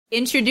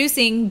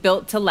Introducing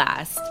Built to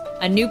Last,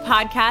 a new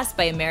podcast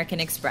by American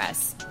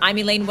Express. I'm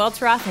Elaine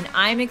Welteroth, and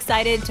I'm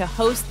excited to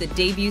host the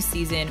debut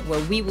season where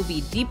we will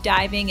be deep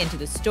diving into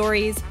the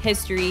stories,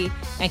 history,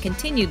 and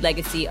continued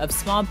legacy of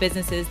small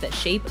businesses that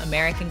shape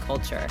American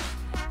culture.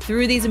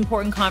 Through these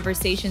important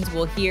conversations,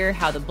 we'll hear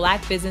how the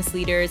Black business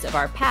leaders of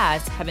our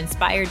past have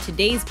inspired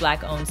today's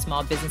Black-owned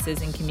small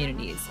businesses and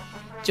communities.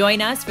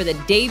 Join us for the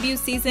debut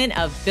season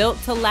of Built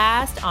to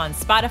Last on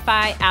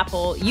Spotify,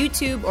 Apple,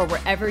 YouTube, or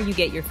wherever you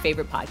get your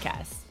favorite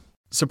podcasts.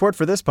 Support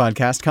for this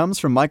podcast comes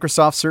from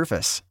Microsoft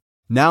Surface.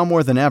 Now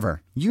more than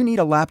ever, you need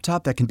a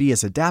laptop that can be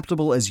as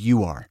adaptable as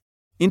you are.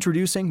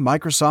 Introducing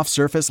Microsoft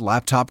Surface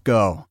Laptop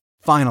Go.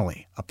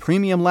 Finally, a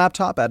premium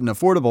laptop at an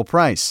affordable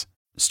price.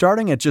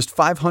 Starting at just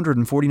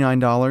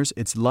 $549,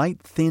 its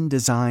light, thin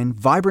design,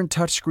 vibrant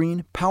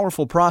touchscreen,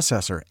 powerful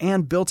processor,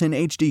 and built-in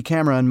HD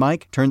camera and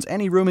mic turns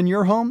any room in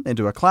your home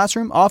into a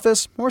classroom,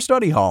 office, or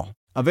study hall.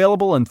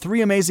 Available in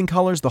 3 amazing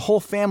colors the whole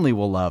family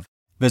will love.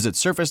 Visit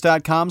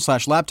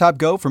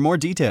surface.com/laptopgo for more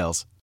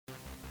details.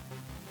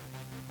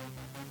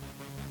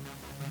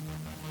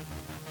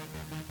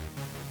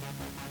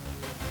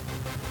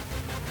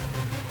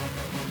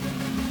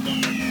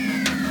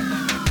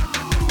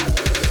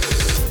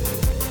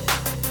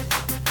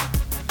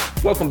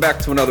 Welcome back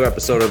to another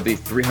episode of the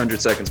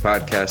 300 Seconds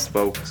Podcast,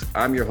 folks.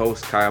 I'm your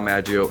host, Kyle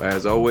Maggio,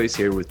 as always,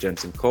 here with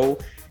Jensen Cole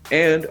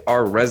and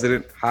our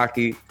resident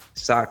hockey,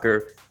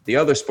 soccer, the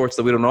other sports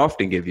that we don't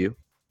often give you,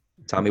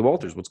 Tommy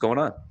Walters. What's going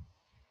on?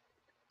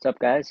 What's up,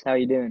 guys? How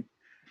you doing?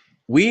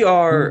 We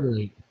are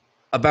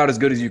about as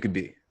good as you could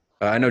be.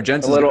 I know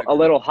Jensen's a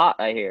little hot,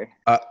 I hear.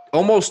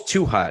 Almost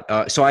too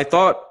hot. So I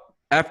thought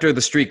after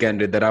the streak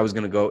ended that I was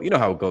going to go, you know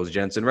how it goes,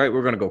 Jensen, right?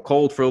 We're going to go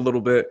cold for a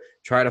little bit,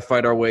 try to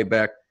fight our way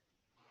back.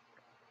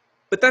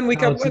 But then we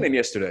kept winning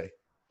yesterday.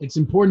 It's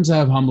important to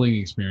have humbling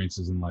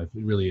experiences in life.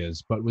 It really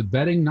is. But with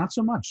betting, not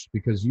so much,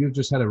 because you've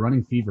just had a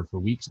running fever for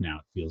weeks now.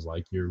 It feels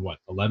like you're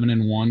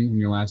 11-1 in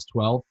your last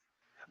 12.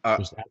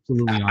 Just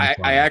absolutely on fire.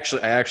 I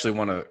actually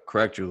want to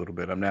correct you a little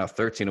bit. I'm now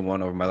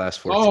 13-1 over my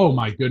last 14. Oh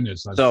my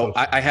goodness! So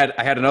I had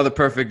another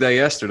perfect day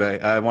yesterday.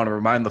 I want to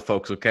remind the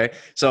folks, okay?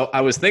 So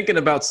I was thinking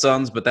about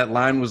Suns, but that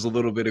line was a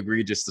little bit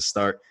egregious to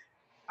start.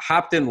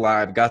 Hopped in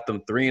live, got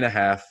them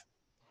 3.5.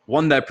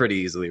 Won that pretty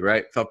easily,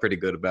 right? Felt pretty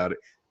good about it.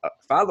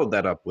 Followed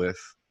that up with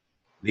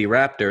the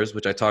Raptors,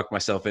 which I talked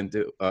myself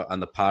into on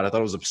the pod. I thought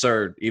it was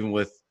absurd, even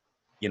with,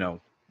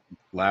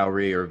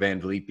 Lowry or Van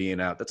Vliet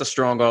being out. That's a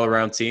strong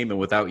all-around team, and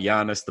without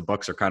Giannis, the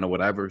Bucks are kind of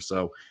whatever.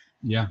 So,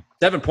 yeah,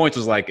 7 points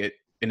was like an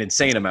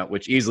insane amount,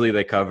 which easily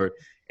they covered.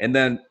 And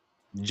then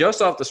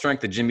just off the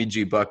strength of Jimmy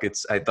G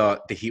buckets, I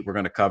thought the Heat were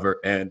going to cover.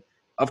 And,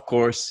 of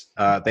course,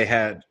 they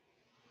had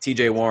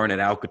TJ Warren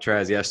and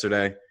Alcatraz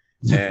yesterday,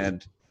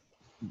 and –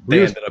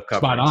 they ended up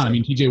covering. Spot on. So. I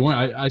mean, TJ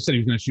Warren, I said he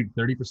was going to shoot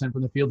 30%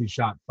 from the field. He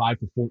shot 5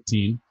 for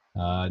 14,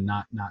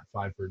 not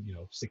 5 for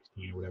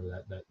 16 or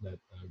whatever that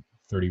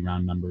 30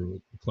 round number,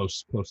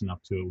 close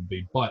enough to it would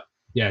be. But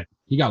yeah,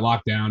 he got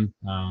locked down.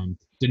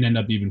 Didn't end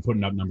up even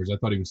putting up numbers. I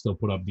thought he would still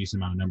put up a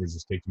decent amount of numbers,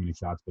 just take too many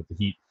shots. But the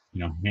Heat,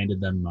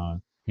 handed them a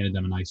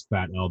nice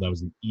fat L. That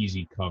was an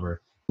easy cover.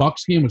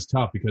 Bucks game was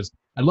tough because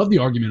I love the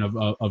argument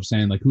of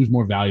saying like who's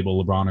more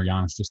valuable, LeBron or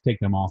Giannis. Just take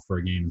them off for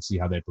a game and see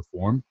how they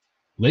perform.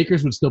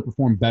 Lakers would still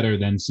perform better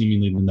than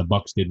the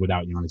Bucks did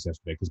without Giannis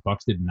yesterday because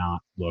Bucks did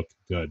not look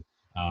good.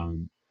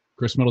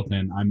 Chris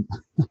Middleton, I'm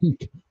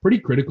pretty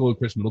critical of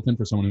Chris Middleton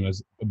for someone who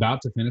is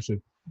about to finish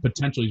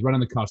he's right on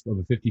the cusp of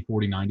a 50,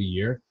 40, 90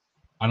 year.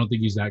 I don't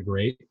think he's that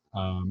great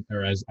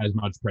or as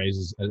much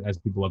praise as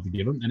people love to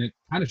give him. And it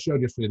kind of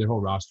showed yesterday their whole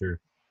roster.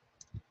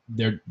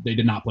 They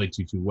did not play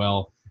too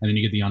well. And then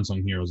you get the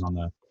unsung heroes on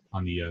the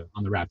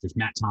Raptors.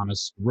 Matt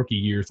Thomas, rookie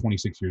year,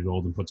 26 years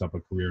old, and puts up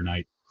a career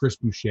night. Chris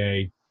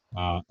Boucher,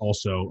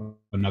 also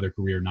another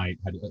career night,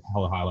 had a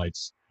hell of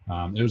highlights.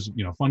 It was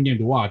a fun game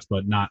to watch,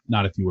 but not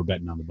if you were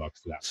betting on the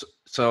Bucks for that.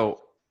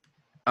 So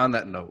on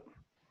that note,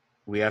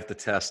 we have to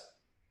test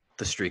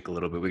the streak a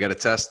little bit. We got to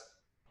test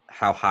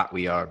how hot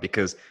we are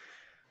because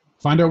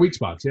find our weak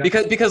spots. Yeah.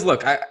 Because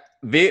look,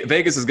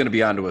 Vegas is going to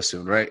be onto us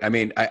soon, right? I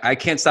mean, I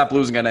can't stop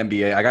losing on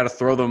NBA. I got to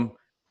throw them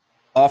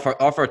off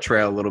our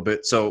trail a little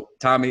bit. So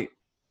Tommy,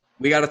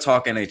 we got to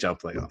talk NHL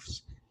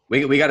playoffs.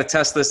 We got to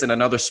test this in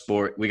another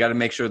sport. We got to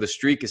make sure the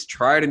streak is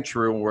tried and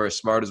true and we're as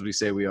smart as we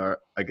say we are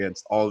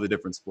against all the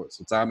different sports.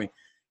 So, Tommy,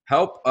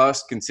 help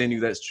us continue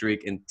that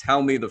streak and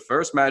tell me the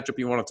first matchup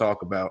you want to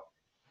talk about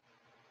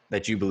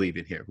that you believe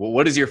in here. Well,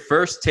 what is your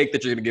first take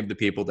that you're going to give the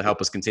people to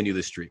help us continue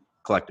this streak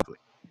collectively?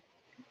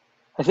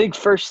 I think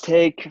first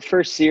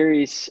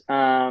series,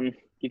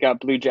 you got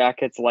Blue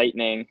Jackets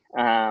Lightning.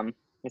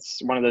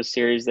 It's one of those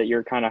series that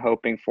you're kind of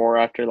hoping for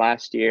after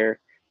last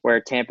year, where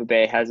Tampa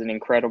Bay has an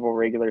incredible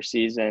regular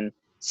season,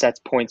 sets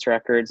points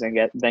records, and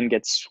then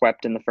gets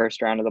swept in the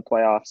first round of the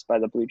playoffs by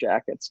the Blue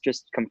Jackets.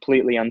 Just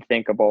completely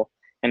unthinkable.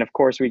 And, of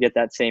course, we get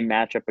that same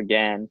matchup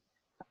again.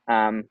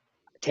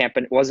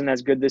 Tampa wasn't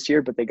as good this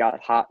year, but they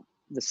got hot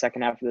the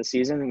second half of the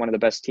season, one of the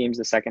best teams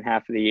the second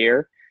half of the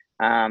year.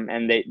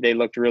 And they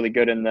looked really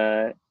good in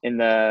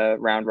the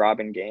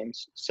round-robin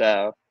games.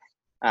 So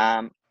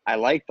I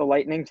like the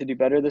Lightning to do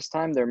better this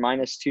time. They're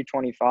minus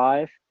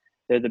 225.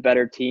 They're the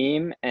better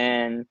team,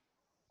 and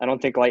I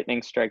don't think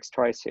Lightning strikes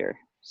twice here.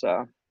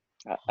 So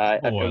I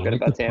feel good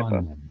about Tampa.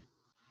 Pun, man.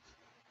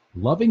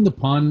 Loving the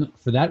pun.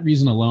 For that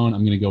reason alone,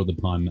 I'm going to go with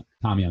the pun.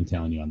 Tommy, I'm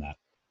telling you on that.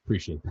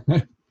 Appreciate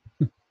that.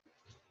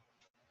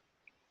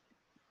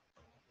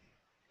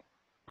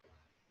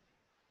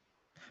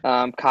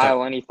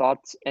 Kyle, any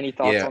thoughts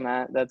on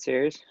that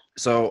series?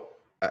 So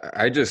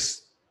I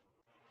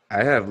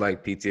have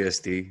like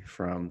PTSD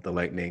from the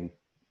Lightning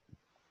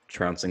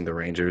trouncing the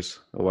Rangers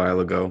a while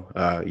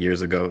ago,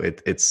 years ago.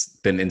 It's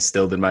been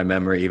instilled in my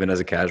memory, even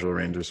as a casual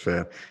Rangers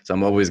fan. So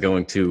I'm always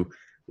going to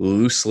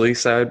loosely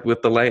side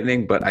with the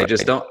Lightning, but I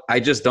just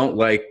don't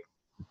like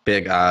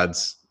big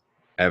odds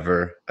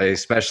ever. I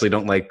especially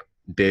don't like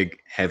big,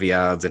 heavy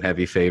odds and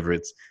heavy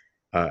favorites.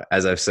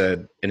 As I've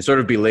said, and sort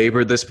of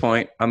belabored this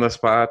point on the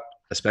spot,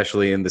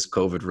 especially in this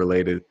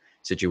COVID-related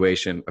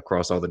situation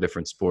across all the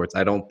different sports.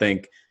 I don't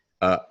think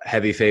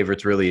heavy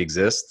favorites really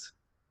exist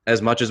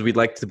as much as we'd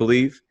like to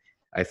believe.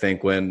 I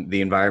think when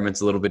the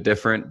environment's a little bit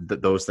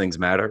different, those things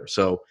matter.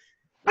 So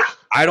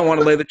I don't want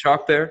to lay the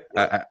chalk there.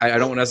 I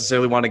don't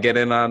necessarily want to get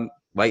in on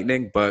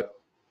Lightning, but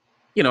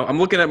I'm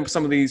looking at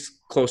some of these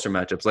closer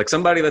matchups. Like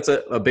somebody that's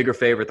a bigger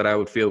favorite that I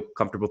would feel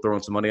comfortable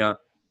throwing some money on,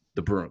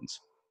 the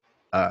Bruins.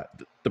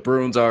 The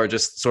Bruins are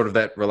just sort of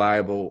that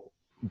reliable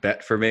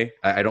bet for me.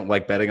 I don't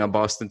like betting on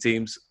Boston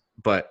teams,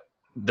 but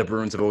the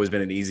Bruins have always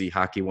been an easy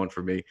hockey one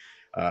for me.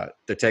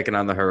 They're taking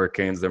on the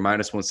Hurricanes. They're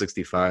minus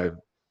 165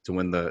 to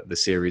win the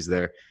series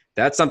there.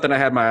 That's something I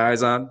had my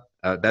eyes on.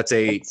 That's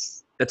a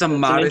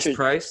modest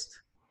price.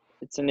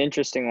 It's an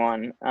interesting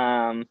one.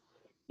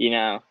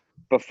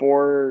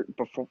 Before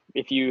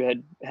if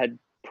you had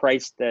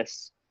priced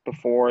this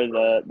before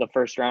the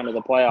first round of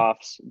the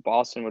playoffs,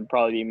 Boston would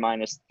probably be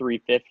minus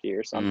 350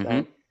 or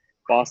something. Mm-hmm.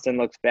 Boston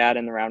looks bad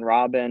in the round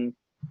robin.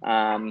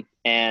 And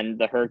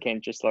the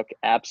Hurricanes just look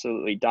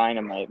absolutely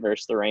dynamite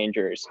versus the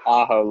Rangers.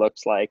 Aho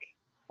looks like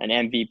an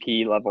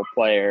MVP level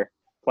player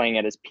playing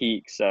at his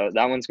peak. So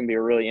that one's going to be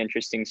a really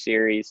interesting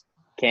series.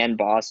 Can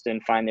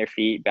Boston find their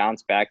feet,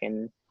 bounce back,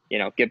 and,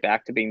 get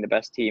back to being the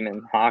best team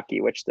in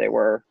hockey, which they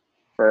were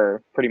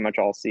for pretty much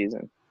all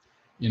season?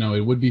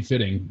 It would be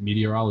fitting.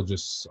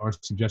 Meteorologists are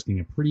suggesting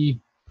a pretty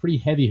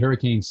heavy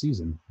hurricane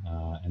season.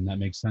 And that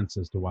makes sense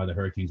as to why the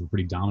Hurricanes were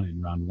pretty dominant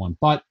in round one.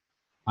 But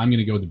I'm going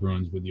to go with the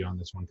Bruins with you on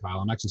this one, Kyle.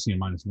 I'm actually seeing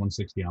minus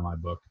 160 on my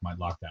book. Might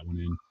lock that one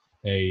in.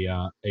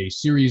 A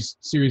series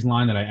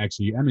line that I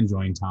actually am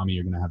enjoying, Tommy.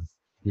 You're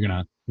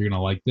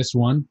gonna like this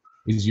one.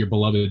 Is your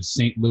beloved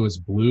St. Louis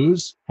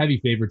Blues, heavy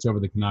favorites over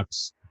the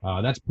Canucks.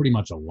 That's pretty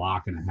much a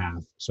lock and a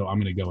half. So I'm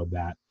going to go with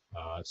that.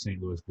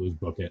 St. Louis Blues,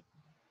 book it.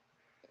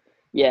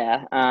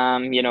 Yeah,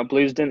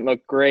 Blues didn't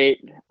look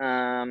great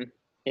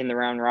in the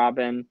round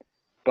robin,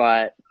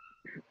 but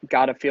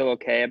got to feel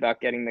okay about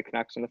getting the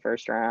Canucks in the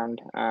first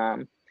round.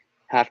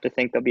 Have to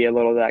think there'll be a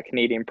little of that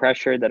Canadian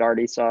pressure that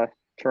already saw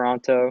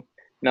Toronto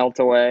melt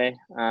away.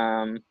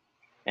 And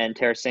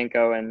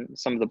Tarasenko and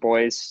some of the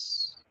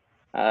boys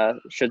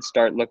should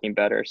start looking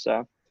better.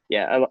 So,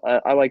 yeah,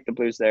 I like the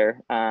Blues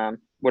there.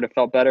 Would have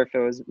felt better if it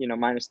was,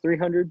 minus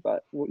 300,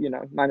 but,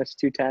 minus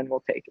 210,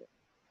 we'll take it.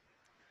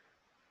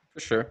 For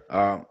sure.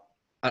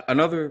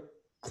 Another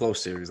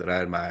close series that I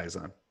had my eyes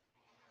on.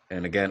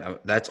 And again,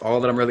 that's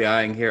all that I'm really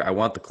eyeing here. I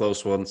want the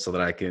close ones so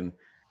that I can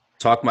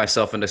talk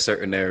myself into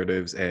certain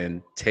narratives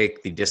and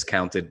take the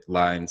discounted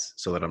lines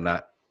so that I'm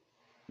not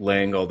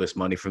laying all this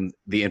money from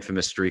the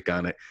infamous streak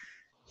on it.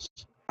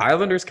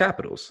 Islanders,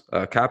 Capitals.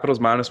 Capitals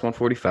minus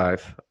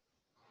 145.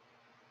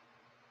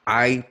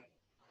 I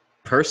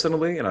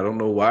personally, and I don't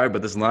know why,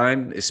 but this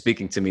line is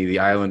speaking to me, the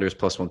Islanders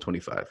plus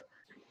 125.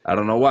 I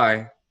don't know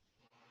why,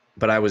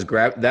 but I was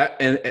grabbed that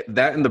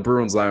and the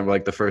Bruins line were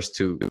like the first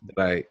two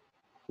that I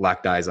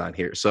locked eyes on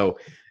here. So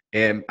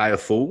am I a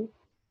fool?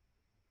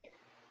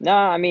 No,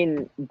 I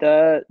mean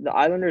the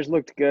Islanders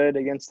looked good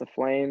against the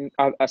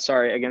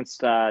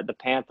against the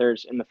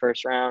Panthers in the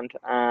first round.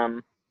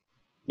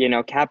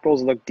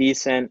 Capitals look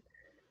decent.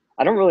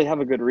 I don't really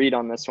have a good read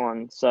on this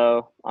one,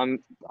 so I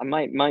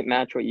might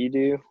match what you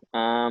do.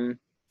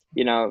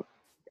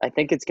 I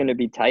think it's going to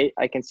be tight.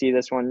 I can see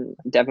this one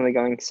definitely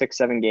going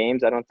 6-7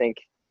 games. I don't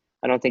think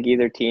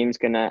either team's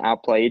going to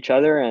outplay each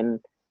other, and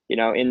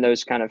in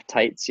those kind of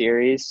tight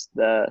series,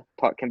 the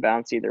puck can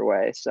bounce either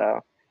way. So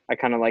I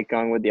kind of like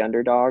going with the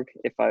underdog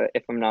if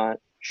I'm not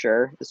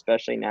sure,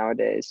 especially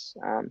nowadays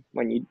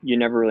when you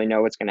never really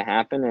know what's going to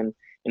happen. And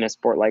in a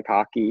sport like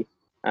hockey,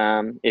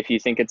 if you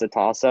think it's a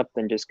toss-up,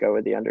 then just go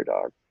with the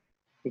underdog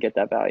and get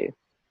that value.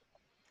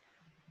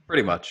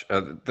 Pretty much.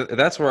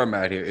 That's where I'm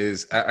at here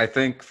is I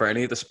think for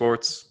any of the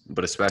sports,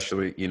 but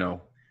especially,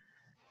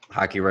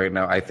 hockey right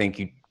now, I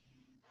think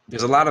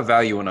there's a lot of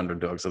value in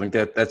underdogs. I think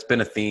that's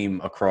been a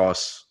theme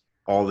across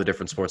all the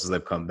different sports as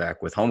they've come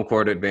back with home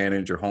court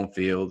advantage or home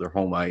field or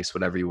home ice,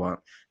 whatever you want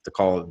to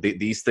call it.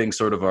 These things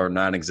sort of are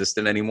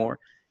non-existent anymore.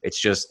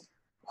 It's just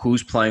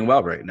who's playing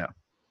well right now.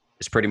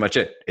 It's pretty much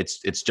it.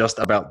 It's just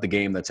about the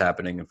game that's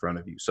happening in front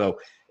of you. So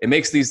it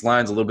makes these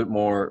lines a little bit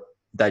more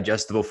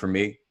digestible for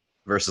me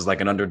versus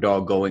like an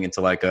underdog going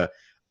into like a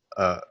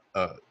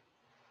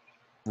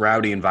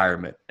rowdy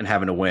environment and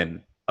having to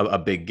win a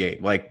big game.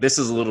 Like this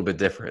is a little bit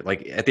different.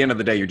 Like at the end of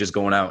the day, you're just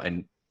going out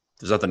and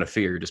there's nothing to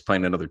fear. You're just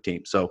playing another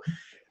team. So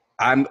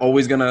I'm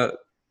always going to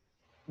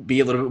be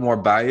a little bit more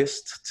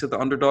biased to the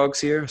underdogs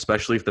here,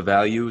 especially if the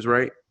value is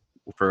right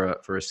for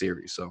a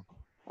series. So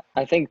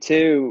I think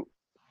too,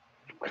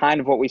 kind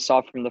of what we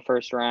saw from the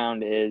first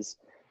round is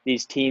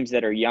these teams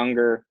that are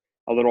younger,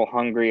 a little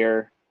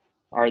hungrier,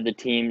 are the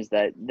teams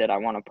that I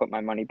want to put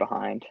my money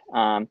behind.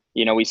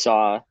 We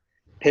saw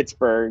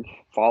Pittsburgh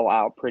fall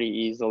out pretty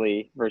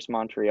easily versus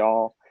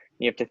Montreal.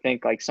 You have to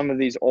think like some of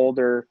these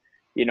older,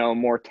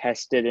 more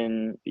tested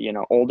and,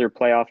 older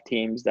playoff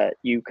teams that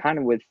you kind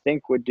of would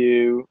think would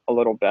do a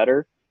little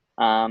better.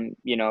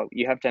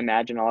 You have to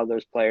imagine all of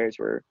those players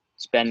were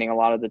spending a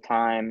lot of the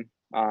time,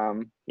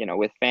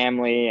 with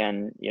family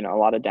and, a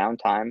lot of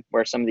downtime,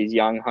 where some of these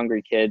young,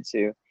 hungry kids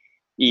who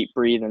eat,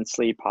 breathe, and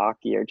sleep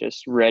hockey are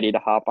just ready to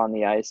hop on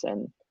the ice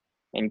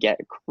and get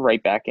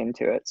right back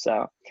into it.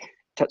 So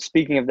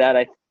speaking of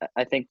that,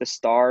 I think the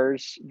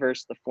Stars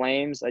versus the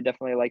Flames, I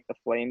definitely like the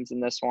Flames in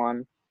this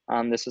one.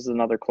 This is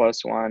another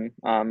close one.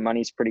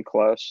 Money's pretty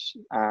close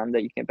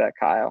that you can bet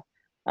Kyle.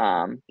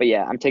 But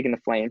yeah, I'm taking the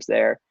Flames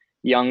there.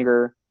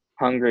 Younger,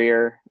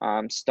 hungrier.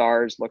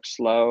 Stars look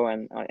slow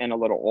and a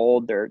little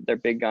old. Their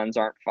big guns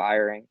aren't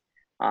firing.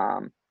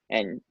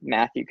 And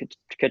Matthew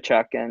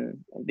Tkachuk and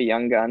the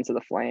young guns of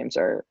the Flames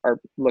are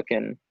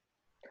looking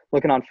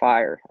on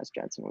fire, as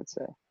Jensen would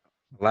say.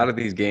 a lot of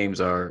these games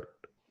are,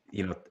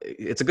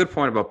 it's a good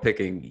point about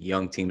picking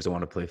young teams that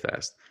want to play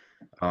fast.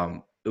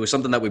 It was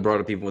something that we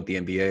brought up even with the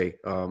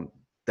NBA,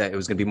 that it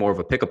was going to be more of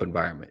a pickup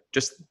environment.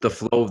 Just the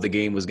flow of the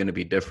game was going to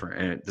be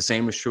different. And the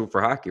same is true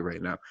for hockey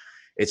right now.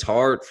 It's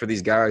hard for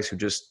these guys who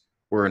just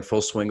were in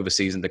full swing of a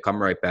season to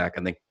come right back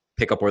and they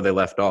pick up where they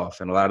left off.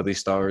 And a lot of these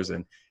stars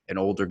and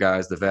older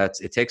guys, the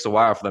vets, it takes a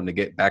while for them to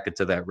get back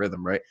into that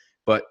rhythm, right?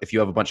 But if you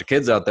have a bunch of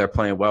kids out there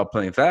playing well,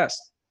 playing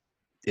fast,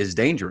 it's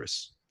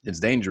dangerous. It's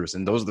dangerous.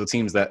 And those are the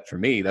teams that, for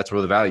me, that's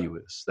where the value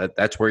is.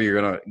 That's where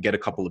you're going to get a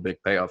couple of big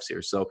payoffs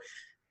here. So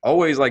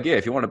always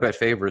if you want to bet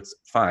favorites,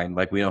 fine.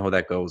 Like we know how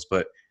that goes.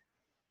 But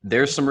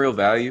there's some real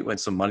value and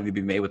some money to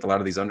be made with a lot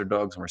of these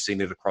underdogs, and we're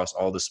seeing it across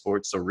all the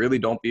sports. So really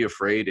don't be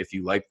afraid if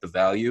you like the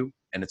value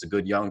and it's a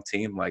good young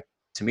team. Like,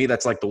 to me,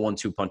 that's like the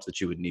 1-2 punch that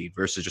you would need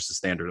versus just a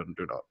standard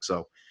underdog.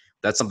 So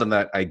that's something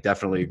that I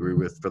definitely agree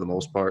with for the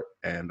most part.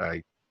 And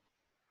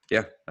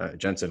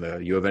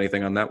Jensen, you have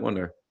anything on that one?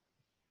 Or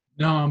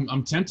No,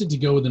 I'm tempted to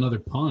go with another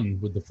pun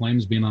with the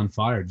Flames being on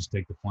fire. Just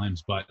take the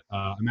Flames, but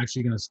I'm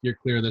actually going to steer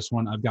clear of this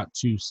one. I've got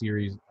two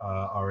series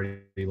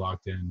already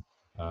locked in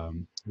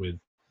with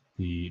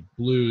the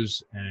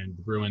Blues and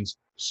the Bruins.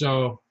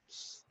 So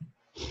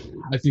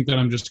I think that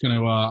I'm just going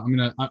to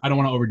I don't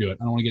want to overdo it.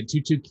 I don't want to get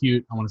too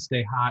cute. I want to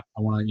stay hot.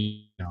 I want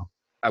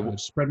to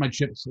spread my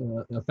chips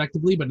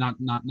effectively, but not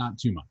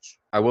too much.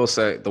 I will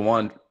say the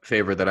one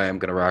favorite that I am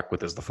going to rock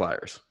with is the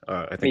Flyers.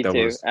 I think Me that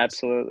too, was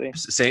absolutely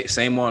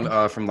same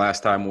one from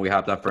last time when we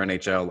hopped up for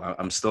NHL.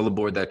 I'm still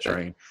aboard that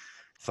train.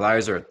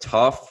 Flyers are a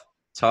tough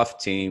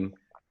team.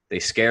 They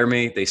scare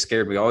me. They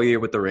scared me all year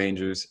with the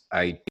Rangers.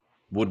 I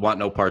would want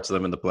no parts of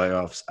them in the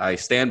playoffs. I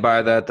stand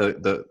by that.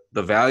 The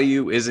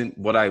value isn't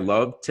what I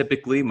love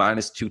typically,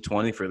 minus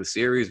 220 for the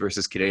series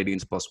versus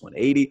Canadians plus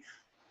 180.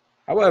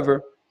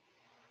 However,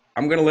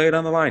 I'm going to lay it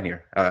on the line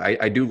here.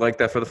 I do like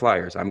that for the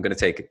Flyers. I'm going to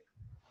take it.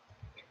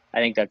 I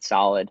think that's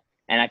solid.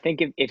 And I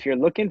think if you're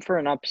looking for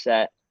an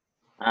upset,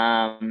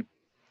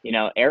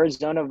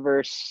 Arizona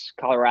versus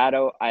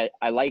Colorado, I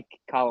like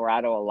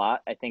Colorado a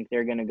lot. I think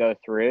they're going to go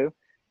through.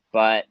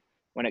 But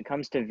when it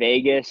comes to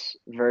Vegas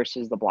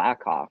versus the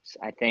Blackhawks,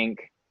 I think,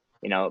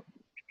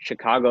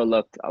 Chicago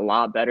looked a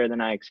lot better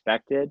than I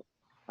expected.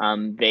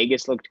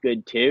 Vegas looked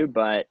good too,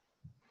 but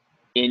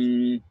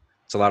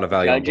it's a lot of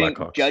value on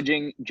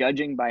Blackhawks.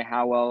 Judging by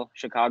how well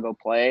Chicago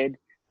played,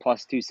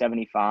 plus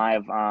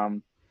 275,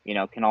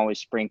 can always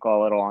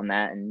sprinkle a little on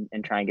that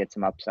and try and get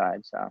some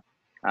upside. So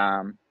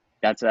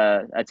it's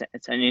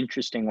an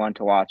interesting one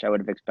to watch. I would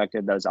have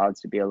expected those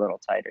odds to be a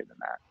little tighter than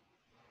that.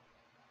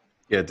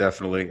 Yeah,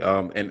 definitely.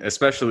 And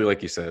especially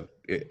like you said,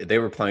 they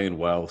were playing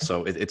well.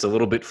 So it's a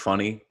little bit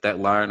funny, that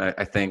line.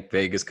 I think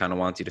Vegas kind of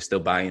wants you to still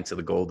buy into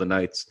the Golden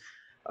Knights,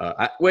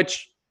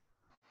 which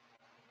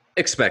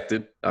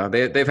expected.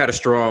 They've had a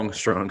strong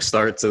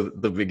start to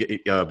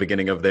the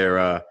beginning of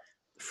their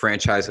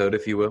franchisehood,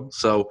 if you will.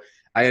 So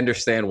I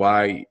understand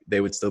why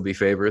they would still be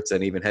favorites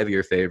and even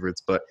heavier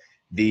favorites, but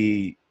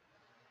the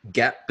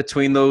gap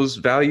between those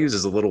values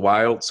is a little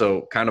wild.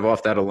 So kind of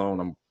off that alone,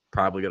 I'm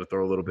probably going to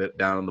throw a little bit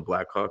down on the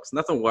Blackhawks.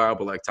 Nothing wild,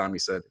 but like Tommy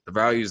said, the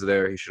value's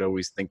there. You should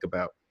always think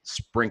about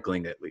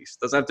sprinkling at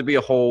least. Doesn't have to be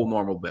a whole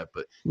normal bet,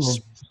 but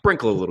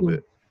sprinkle a little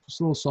bit. Just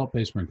a little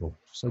salt-based sprinkle.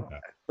 Just like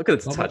that. Look at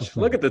the touch.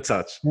 Look at the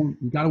touch. You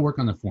got to work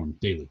on the form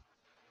daily.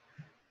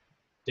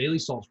 Daily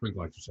salt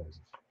sprinkle exercises.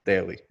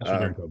 Daily.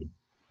 That's what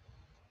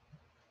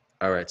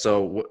all right.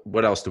 So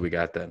what else do we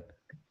got then?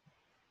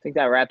 I think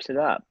that wraps it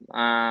up.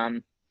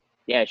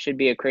 Yeah, it should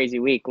be a crazy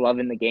week.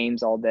 Loving the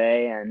games all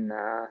day, and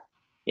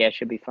yeah, it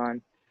should be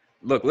fun.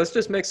 Look, let's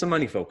just make some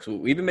money, folks.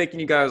 We've been making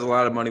you guys a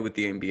lot of money with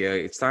the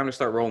NBA. It's time to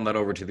start rolling that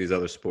over to these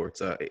other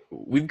sports.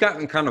 We've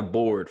gotten kind of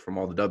bored from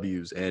all the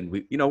W's, and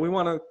we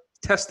want to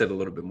test it a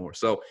little bit more.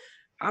 So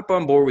hop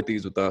on board with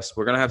these with us.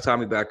 We're gonna have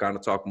Tommy back on to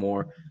talk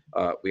more.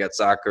 We got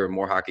soccer and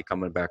more hockey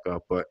coming back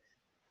up, but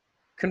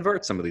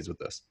convert some of these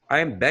with us. I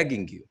am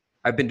begging you.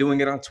 I've been doing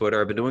it on Twitter.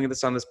 I've been doing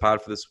this on this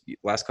pod for this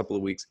last couple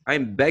of weeks. I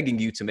am begging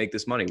you to make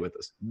this money with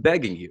us.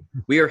 Begging you.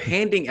 We are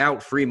handing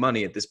out free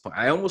money at this point.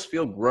 I almost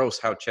feel gross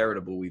how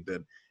charitable we've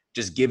been,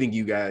 just giving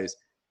you guys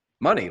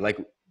money. Like,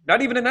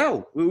 not even an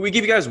L. We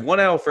give you guys 1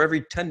 L for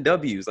every 10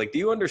 Ws. Like, do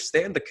you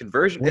understand the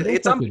conversion?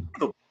 It's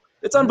unbelievable.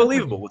 It's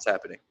unbelievable what's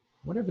happening.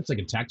 What if it's like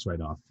a tax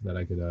write-off that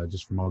I could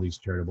just from all these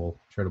charitable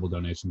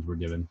donations we're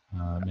given?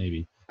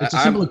 Maybe it's a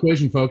simple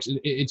equation, folks.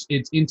 It's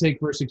intake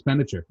versus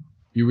expenditure.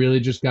 You really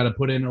just got to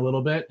put in a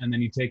little bit, and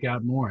then you take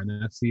out more, and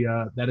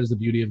that is the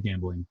beauty of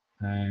gambling.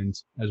 And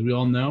as we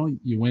all know,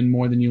 you win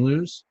more than you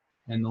lose,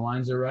 and the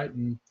lines are right,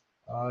 and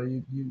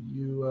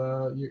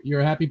you're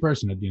a happy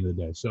person at the end of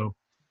the day. So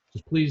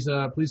just please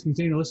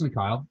continue to listen to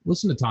Kyle,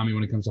 listen to Tommy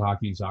when it comes to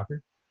hockey and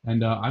soccer,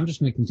 and I'm just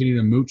going to continue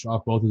to mooch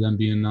off both of them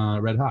being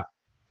red hot.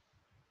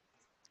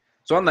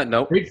 So on that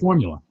note, great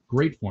formula.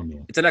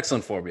 It's an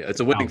excellent formula. It's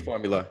a winning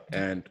formula.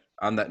 And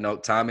on that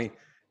note, Tommy,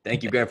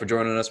 thank you again for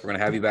joining us. We're going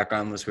to have you back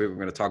on this week. We're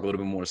going to talk a little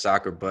bit more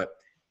soccer, but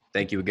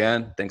thank you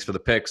again. Thanks for the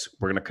picks.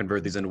 We're going to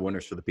convert these into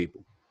winners for the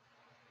people.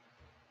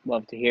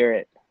 Love to hear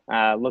it.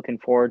 Looking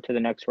forward to the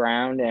next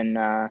round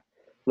and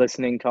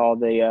listening to all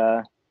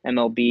the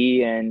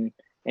MLB and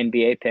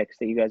NBA picks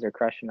that you guys are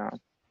crushing on.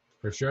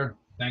 For sure.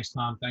 Thanks,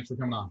 Tom. Thanks for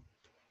coming on.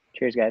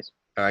 Cheers, guys.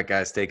 All right,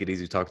 guys. Take it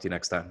easy. Talk to you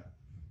next time.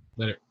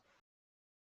 Later.